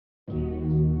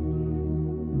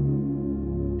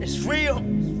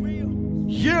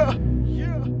Yeah.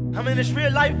 I mean, it's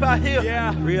real life out here.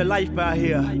 Yeah. Real life out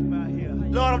here.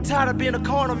 Lord, I'm tired of being a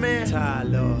corner man. Tired,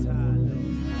 Lord.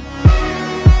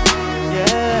 Yeah.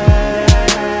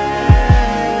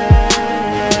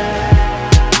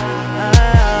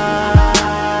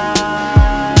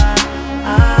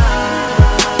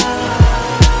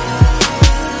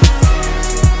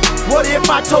 What if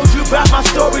I told you about my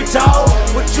story, dog?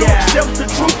 Would you accept the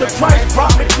truth that Christ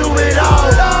brought me through it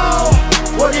all?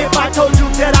 What if I told you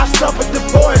that I suffered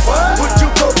divorce? Would you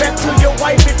go back to your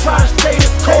wife and try to stay the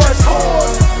course?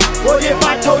 What if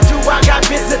I told you I got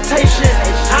visitation?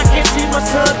 I can't see my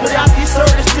sons without these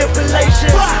certain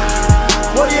stipulations.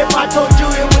 What if I told you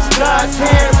it was God's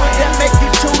hand? Would that make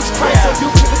you choose Christ so you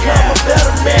can become a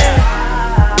better man?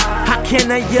 How can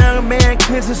a young man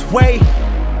cleanse his way?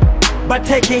 By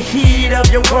taking heed of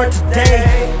your word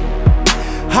today.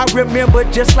 I remember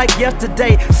just like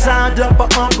yesterday, signed up for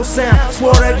Uncle Sam,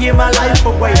 swore to give my life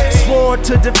away, swore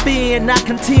to defend, not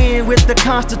contend with the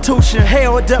Constitution,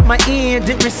 held up my end,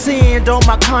 didn't rescind on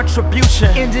my contribution,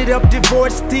 ended up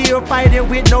divorced, still fighting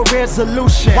with no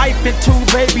resolution, wife and 2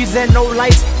 babies and no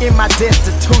lights in my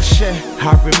destitution.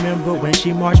 I remember when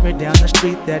she marched me down the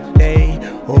street that day,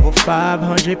 over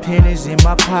 500 pennies in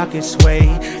my pocket sway,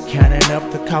 counting up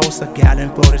the cost a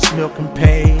gallon for this milk and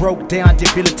pay. Broke down,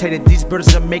 debilitated, these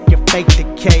burdens are making fake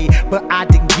decay, but I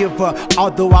didn't give up,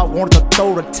 although I wanted to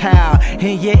throw the towel.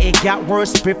 And yeah, it got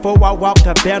worse before I walked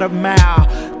a better mile,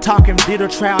 talking bitter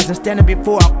trials and standing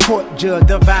before a court judge.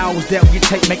 The vows that we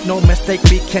take, make no mistake,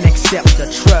 we can accept the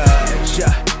trudge.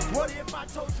 What if I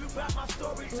told you about my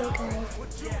story?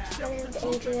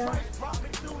 Adria.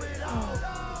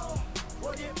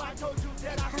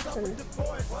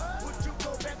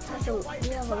 We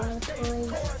have a lot of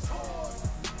toys.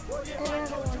 And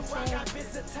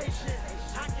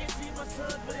everyone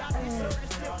says,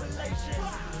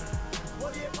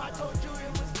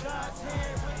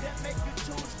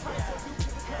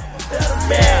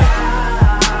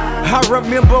 I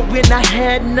remember when I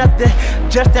had nothing,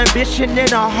 just ambition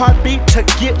and a heartbeat to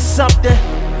get something.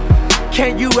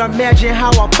 Can you imagine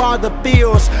how a father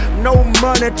feels? No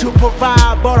money to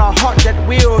provide, but a heart that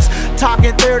wills.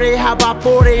 Talking 30, how about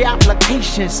 40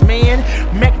 applications, man?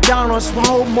 McDonald's,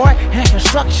 Walmart, and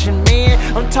construction, man.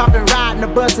 I'm talking riding the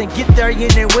bus and get there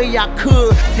any way I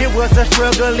could. It was a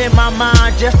struggle in my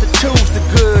mind just to choose the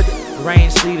good.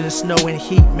 Rain, sleet, and snow and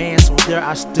heat, man, so there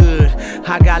I stood.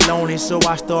 I got lonely, so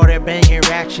I started banging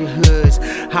ratchet hoods.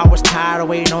 I was tired of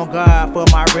waiting on God for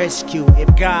my rescue.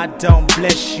 If God don't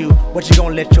bless you, what you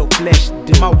gonna let your flesh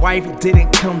do? My wife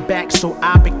didn't come back, so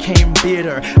I became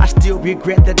bitter. I still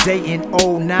regret the day in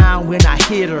 09 when I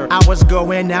hit her. I was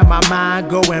going out my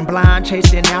mind, going blind,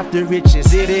 chasing after riches.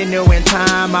 Didn't know in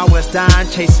time I was dying,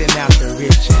 chasing after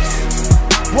riches.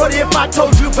 What if I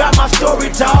told you about my story,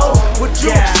 dog? Would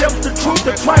you accept the truth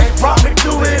that Christ brought me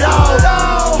through it all?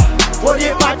 What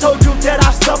if I told you that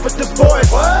I suffered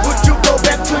divorce? Would you go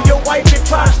back to your wife and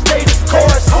try to stay the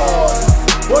course?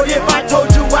 What if I told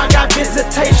you I got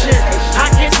visitation? I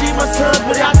can't see my sons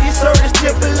without these certain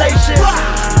stipulations.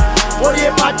 What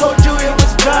if I told you it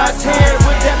was God's hand?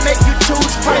 Would that make you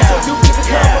choose Christ so you can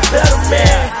become a better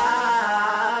man?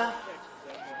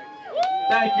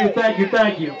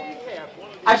 Thank you.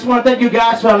 I just want to thank you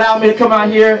guys for allowing me to come out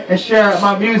here and share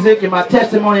my music and my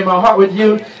testimony and my heart with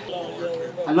you.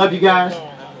 I love you guys.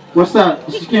 What's up?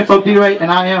 This is Kinfolk D-Ray, and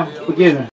I am forgiven.